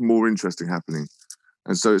something more interesting happening.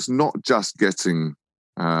 And so it's not just getting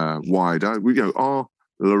wider. Our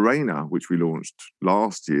Lorena, which we launched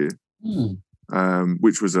last year,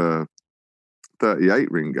 which was a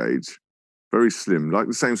 38 ring gauge, very slim, like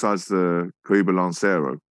the same size as the Cohiba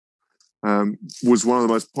Lancero, was one of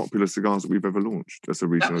the most popular cigars that we've ever launched as a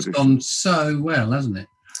regional edition. That's gone so well, hasn't it?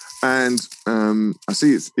 And I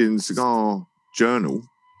see it's in Cigar Journal.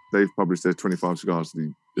 They've published their 25 cigars,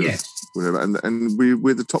 whatever, and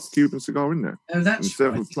we're the top Cuban cigar in there. Oh, that's in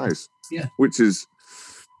seventh place. Yeah, which is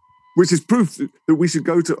proof that we should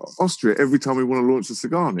go to Austria every time we want to launch a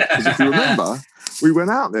cigar. Because if you remember, we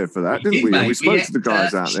went out there for that, didn't we? And we spoke to the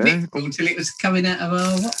guys out there until it was coming out of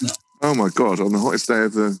our whatnot. Oh my God! On the hottest day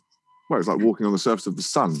of the, it's like walking on the surface of the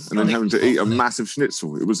sun and then having to eat a massive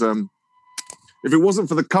schnitzel. It was if it wasn't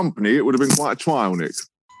for the company, it would have been quite a trial, Nick.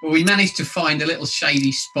 Well, we managed to find a little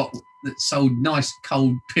shady spot that sold nice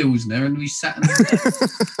cold Pilsner, and we sat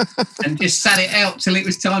and just sat it out till it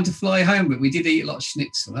was time to fly home. But we did eat a lot of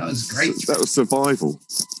schnitzel. That was great. That was survival.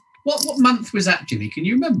 What month was that, Jimmy? Can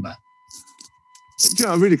you remember?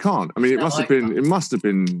 I really can't. I mean, it must have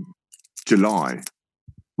been July.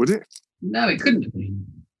 Would it? No, it couldn't have been.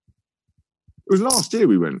 It was last year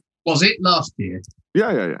we went. Was it last year?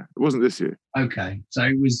 Yeah. It wasn't this year. Okay. So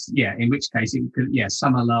it was, in which case it could,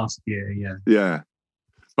 summer last year, Yeah.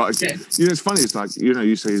 But, it's funny. It's like,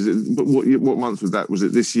 you say, but what month was that? Was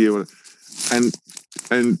it this year? And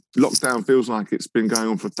lockdown feels like it's been going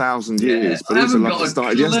on for 1,000 years, but also like it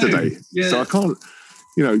started yesterday. Yeah. So I can't,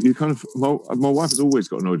 you know, you kind of, my wife has always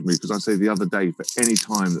got annoyed with me because I say the other day for any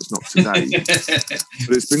time that's not today.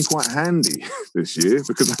 But it's been quite handy this year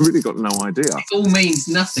because I really got no idea. It all means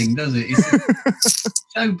nothing, does it? It's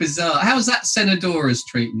so bizarre. How's that Senadora's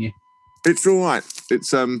treating you? It's all right.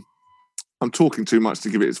 It's I'm talking too much to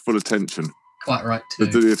give it its full attention. Quite right too.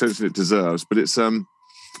 The attention it deserves. But it's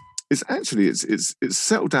actually it's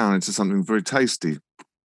settled down into something very tasty.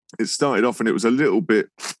 It started off and it was a little bit.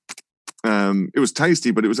 It was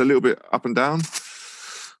tasty, but it was a little bit up and down.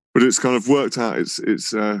 But it's kind of worked out. It's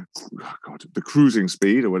the cruising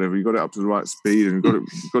speed or whatever. You got it up to the right speed and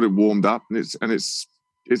got it warmed up, and it's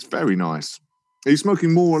very nice. Are you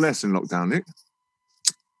smoking more or less in lockdown, Nick?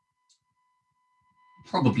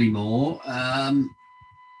 Probably more. I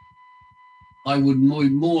would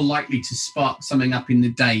more likely to spark something up in the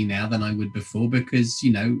day now than I would before because,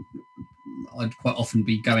 you know, I'd quite often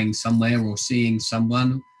be going somewhere or seeing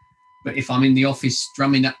someone. But if I'm in the office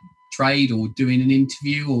drumming up trade or doing an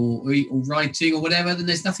interview or writing or whatever, then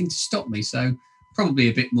there's nothing to stop me. So probably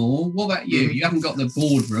a bit more. What about you? You haven't got the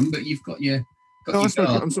boardroom, but you've got your...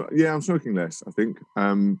 I'm smoking less, I think.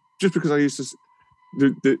 Just because I used to...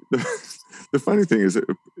 The funny thing is that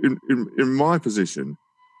in my position,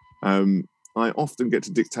 I often get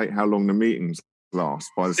to dictate how long the meetings last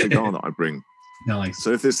by the cigar that I bring. Nice.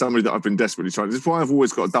 So if there's somebody that I've been desperately trying, this is why I've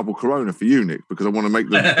always got a double Corona for you, Nick, because I want to make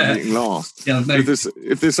the meeting last. Yeah, no.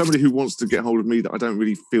 If there's somebody who wants to get hold of me that I don't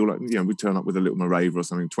really feel like, you know, we turn up with a little Mareva or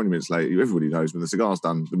something, 20 minutes later, everybody knows when the cigar's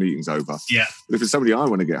done, the meeting's over. Yeah. But if it's somebody I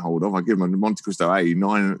want to get hold of, I give them a Monte Cristo A,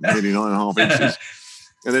 nearly 9.5 inches,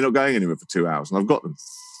 and they're not going anywhere for 2 hours, and I've got them.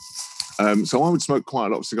 So I would smoke quite a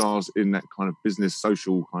lot of cigars in that kind of business,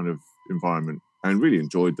 social kind of environment, and really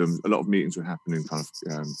enjoyed them. A lot of meetings would happen in kind of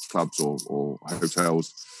clubs or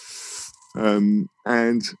hotels. And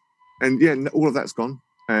yeah, all of that's gone.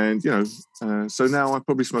 And, you know, so now I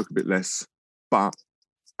probably smoke a bit less. But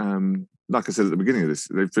like I said at the beginning of this,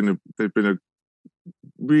 they've been a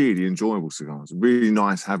really enjoyable cigars. Really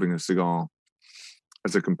nice having a cigar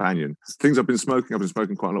as a companion. Things I've been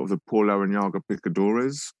smoking quite a lot of the Paul Larrañaga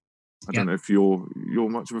Picadores. I don't know if you're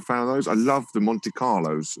much of a fan of those. I love the Monte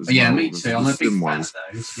Carlos. Me too. I'm a big fan of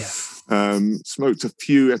those. Yeah. Smoked a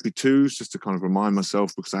few Epi 2s just to kind of remind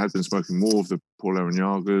myself because I had been smoking more of the Paul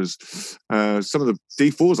Larrañagas. Some of the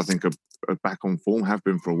D4s I think are back on form. Have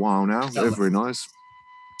been for a while now. They're very nice.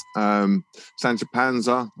 Sancho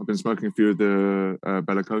Panza. I've been smoking a few of the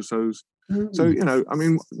Bellicosos. So you know, I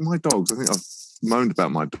mean, my dogs. I think I've moaned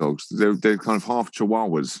about my dogs. They're kind of half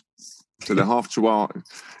Chihuahuas. So they're half Chihuahua.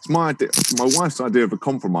 It's my wife's idea of a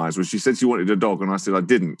compromise was she said she wanted a dog and I said I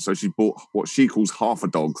didn't. So she bought what she calls half a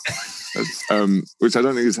dog, which I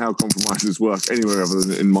don't think is how compromises work anywhere other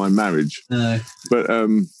than in my marriage. No. But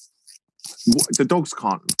the dogs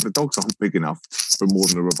aren't big enough for more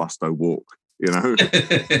than a Robusto walk, you know.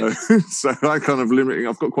 So I kind of limiting.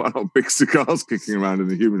 I've got quite a lot of big cigars kicking around in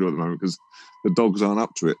the humidor at the moment because the dogs aren't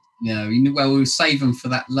up to it. Yeah, well, we'll save them for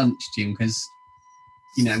that lunch, Jim, because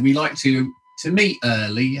you know we like to meet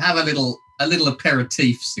early, have a little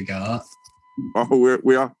aperitif cigar. Oh,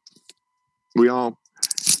 we are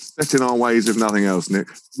setting our ways if nothing else, Nick.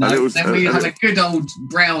 No, then we have a good old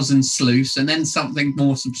browse and sluice, and then something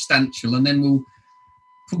more substantial, and then we'll,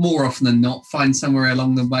 more often than not, find somewhere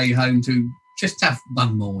along the way home to just have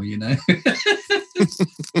one more, you know.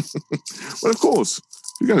 Well, of course, if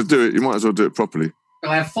you're going to do it, you might as well do it properly.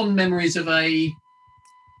 I have fond memories of a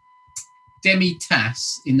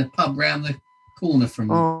Demi-Tasse in the pub round the corner from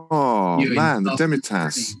you. Man, the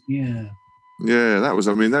Demi-Tasse. Yeah. Yeah, that was,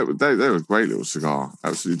 I mean, they were a great little cigar.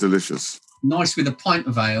 Absolutely delicious. Nice with a pint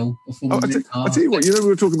of ale. I tell you what, you know, we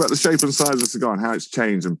were talking about the shape and size of the cigar and how it's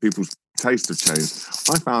changed and people's taste have changed.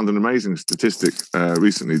 I found an amazing statistic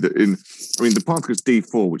recently that the Partagas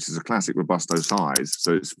D4, which is a classic Robusto size,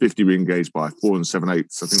 so it's 50 ring gauge by 4 7/8. I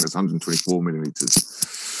think that's 124 millimeters.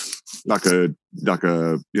 Like a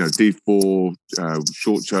D4,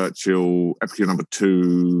 Short Churchill, Epicure number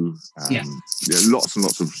 2, lots and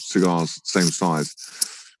lots of cigars same size.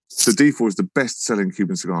 The D4 is the best-selling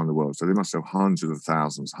Cuban cigar in the world, so they must sell hundreds and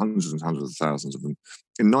hundreds of thousands of them.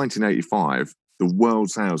 In 1985, the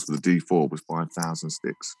world sales for the D4 was 5,000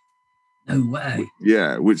 sticks. No way.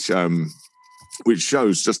 Yeah, which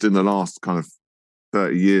shows just in the last kind of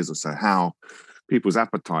 30 years or so how people's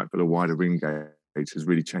appetite for the wider ring gauge has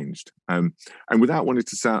really changed. And without wanting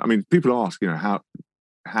to sound, I mean, people ask, you know,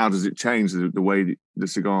 how does it change the way the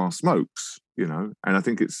cigar smokes, you know? And I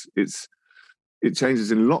think it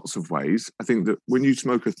changes in lots of ways. I think that when you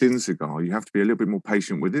smoke a thin cigar, you have to be a little bit more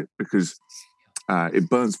patient with it because it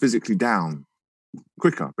burns physically down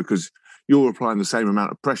quicker because you're applying the same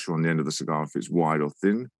amount of pressure on the end of the cigar if it's wide or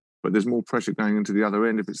thin, but there's more pressure going into the other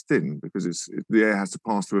end if it's thin, because the air has to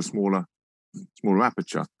pass through a smaller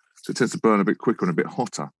aperture. So it tends to burn a bit quicker and a bit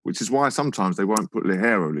hotter, which is why sometimes they won't put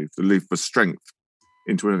Ligero leaf, the leaf for strength,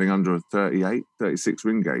 into anything under a 38, 36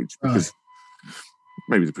 ring gauge, because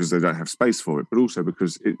maybe because they don't have space for it, but also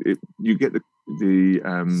because you get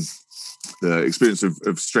the experience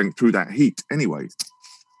of strength through that heat anyway.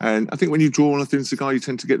 And I think when you draw on a thin cigar, you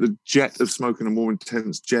tend to get the jet of smoke and a more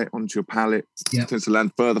intense jet onto your palate. It tends to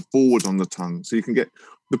land further forward on the tongue. So you can get,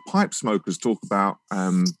 the pipe smokers talk about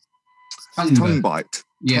tongue bite.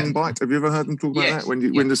 Tongue bite. Have you ever heard them talk about that?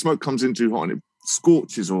 When the smoke comes in too hot and it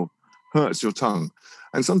scorches or hurts your tongue.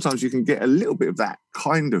 And sometimes you can get a little bit of that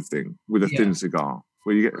kind of thing with a thin cigar,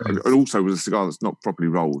 where you get, and also with a cigar that's not properly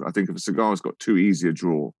rolled. I think if a cigar's got too easy a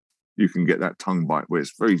draw, you can get that tongue bite where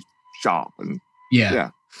it's very sharp and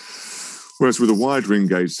Whereas with a wide ring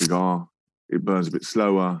gauge cigar, it burns a bit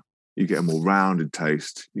slower. You get a more rounded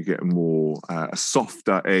taste. You get a more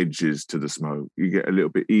softer edges to the smoke. You get a little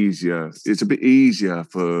bit easier. It's a bit easier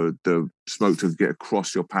for the smoke to get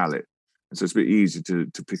across your palate, and so it's a bit easier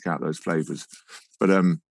to pick out those flavors. But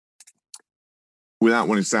without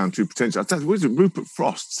wanting to sound too pretentious, what is it? Rupert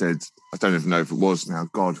Frost said, I don't even know if it was now.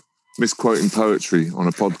 God, misquoting poetry on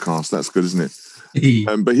a podcast. That's good, isn't it?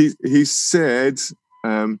 But he said,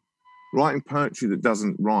 writing poetry that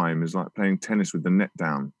doesn't rhyme is like playing tennis with the net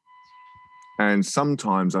down. And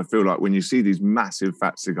sometimes I feel like when you see these massive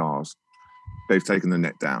fat cigars, they've taken the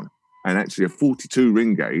net down. And actually a 42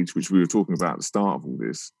 ring gauge, which we were talking about at the start of all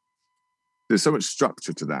this, there's so much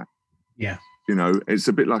structure to that. Yeah. You know, it's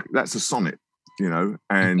a bit like, that's a sonnet, you know,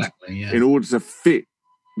 and in order to fit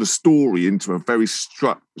the story into a very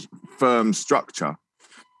firm structure,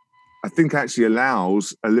 I think actually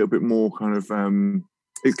allows a little bit more kind of,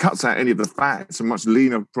 it cuts out any of the fat. It's a much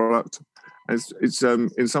leaner product. It's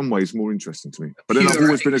in some ways more interesting to me. But then I've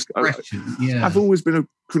always been a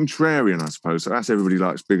contrarian, I suppose. So as everybody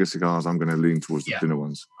likes bigger cigars, I'm going to lean towards the thinner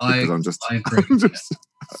ones. I agree.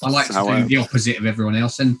 I like to do the opposite of everyone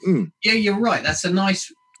else. And you're right. That's a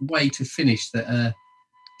nice way to finish that.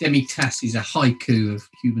 Demi Tass is a haiku of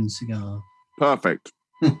Cuban cigar. Perfect.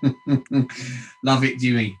 Love it,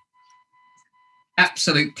 Jimmy.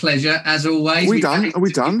 Absolute pleasure, as always. Are we done?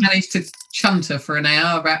 We managed to chunter for an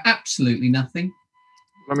hour about absolutely nothing.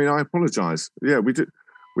 I mean, I apologise. Yeah, we do.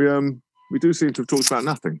 We do seem to have talked about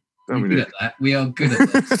nothing, don't we? Good at that. We are good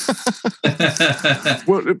at that.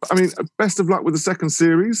 Well, I mean, best of luck with the second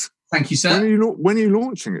series. Thank you, sir. When are you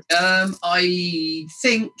launching it? I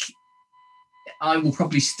think I will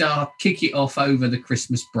probably kick it off over the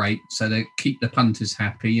Christmas break, so to keep the punters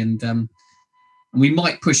happy, and we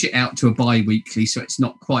might push it out to a bi-weekly, so it's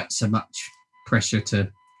not quite so much pressure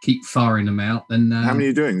to keep firing them out. And how many are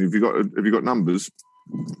you doing? Have you got numbers?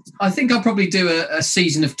 I think I'll probably do a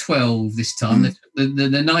season of 12 this time.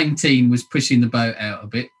 The 19 was pushing the boat out a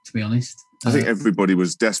bit, to be honest. I think everybody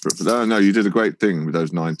was desperate for that. No, you did a great thing with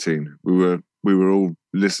those 19. We were all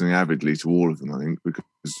listening avidly to all of them, I think, because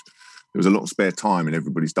there was a lot of spare time in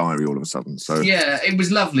everybody's diary all of a sudden. So yeah, it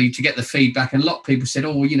was lovely to get the feedback. And a lot of people said,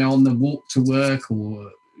 oh, you know, on the walk to work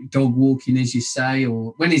or dog walking, as you say,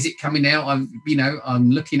 or when is it coming out? I'm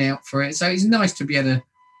looking out for it. So it's nice to be able to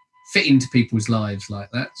fit into people's lives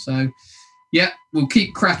like that. So yeah, we'll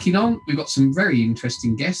keep cracking on. We've got some very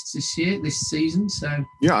interesting guests this season. So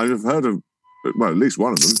yeah, I've heard of, well, at least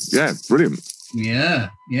one of them. Yeah, brilliant. Yeah.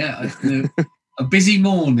 A busy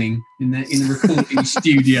morning in the recording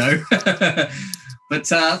studio. But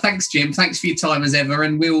thanks, Jim. Thanks for your time as ever.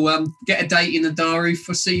 And we'll get a date in the diary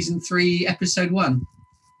for season 3, episode 1.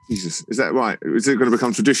 Jesus, is that right? Is it going to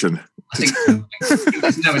become tradition? I think so.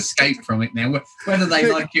 There's no escape from it now, whether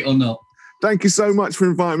they like it or not. Thank you so much for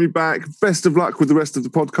inviting me back. Best of luck with the rest of the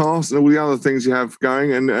podcast and all the other things you have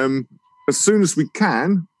going. And as soon as we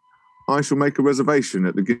can, I shall make a reservation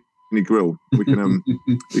at the Guinea Grill. We can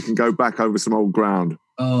we can go back over some old ground.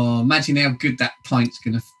 Oh, imagine how good that pint's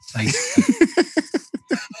going to taste.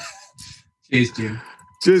 Cheers, Jim.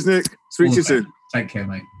 Cheers, Nick. Speak to you soon. Take care,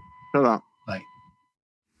 mate. Ta-ra. Bye.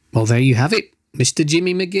 Well, there you have it, Mr.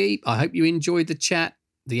 Jimmy McGee. I hope you enjoyed the chat.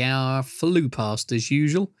 The hour flew past as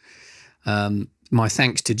usual. My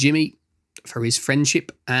thanks to Jimmy for his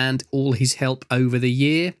friendship and all his help over the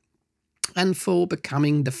year, and for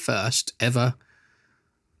becoming the first ever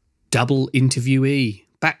double interviewee,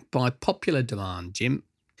 backed by popular demand, Jim.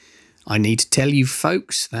 I need to tell you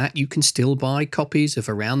folks that you can still buy copies of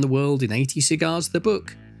Around the World in 80 Cigars, the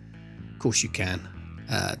book. Of course you can.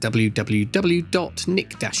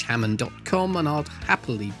 www.nick-hammond.com, and I'll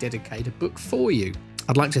happily dedicate a book for you.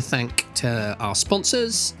 I'd like to thank our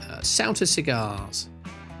sponsors, Sauter Cigars,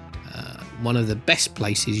 one of the best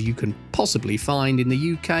places you can possibly find in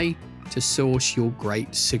the UK to source your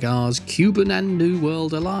great cigars, Cuban and New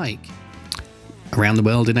World alike. Around the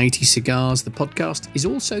World in 80 Cigars, the podcast, is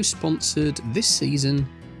also sponsored this season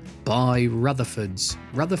by Rutherfords.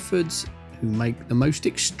 Rutherfords, who make the most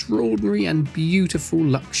extraordinary and beautiful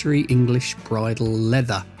luxury English bridal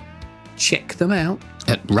leather. Check them out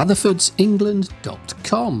at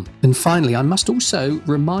rutherfordsengland.com. And finally, I must also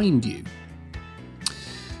remind you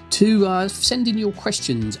to send in your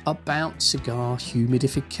questions about cigar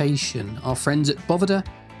humidification. Our friends at Boveda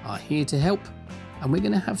are here to help, and we're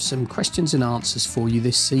going to have some questions and answers for you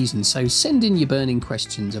this season. So send in your burning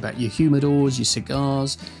questions about your humidors, your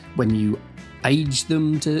cigars, when you age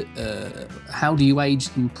them, how do you age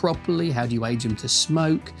them properly, how do you age them to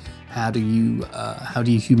smoke, how do you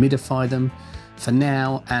humidify them for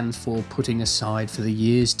now and for putting aside for the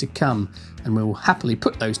years to come. And we'll happily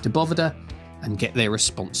put those to Boveda and get their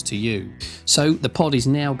response to you. So the pod is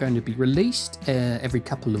now going to be released every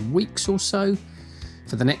couple of weeks or so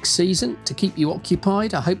for the next season to keep you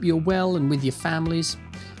occupied. I hope you're well and with your families.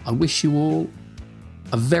 I wish you all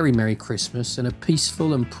a very Merry Christmas and a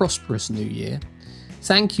peaceful and prosperous New Year.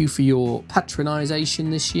 Thank you for your patronisation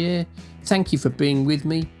this year. Thank you for being with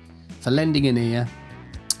me, for lending an ear.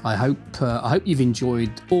 I hope you've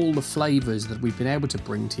enjoyed all the flavours that we've been able to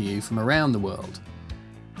bring to you from around the world.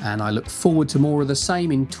 And I look forward to more of the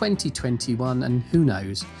same in 2021, and who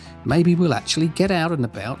knows, maybe we'll actually get out and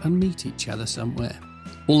about and meet each other somewhere.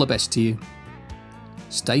 All the best to you.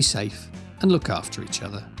 Stay safe and look after each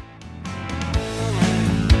other.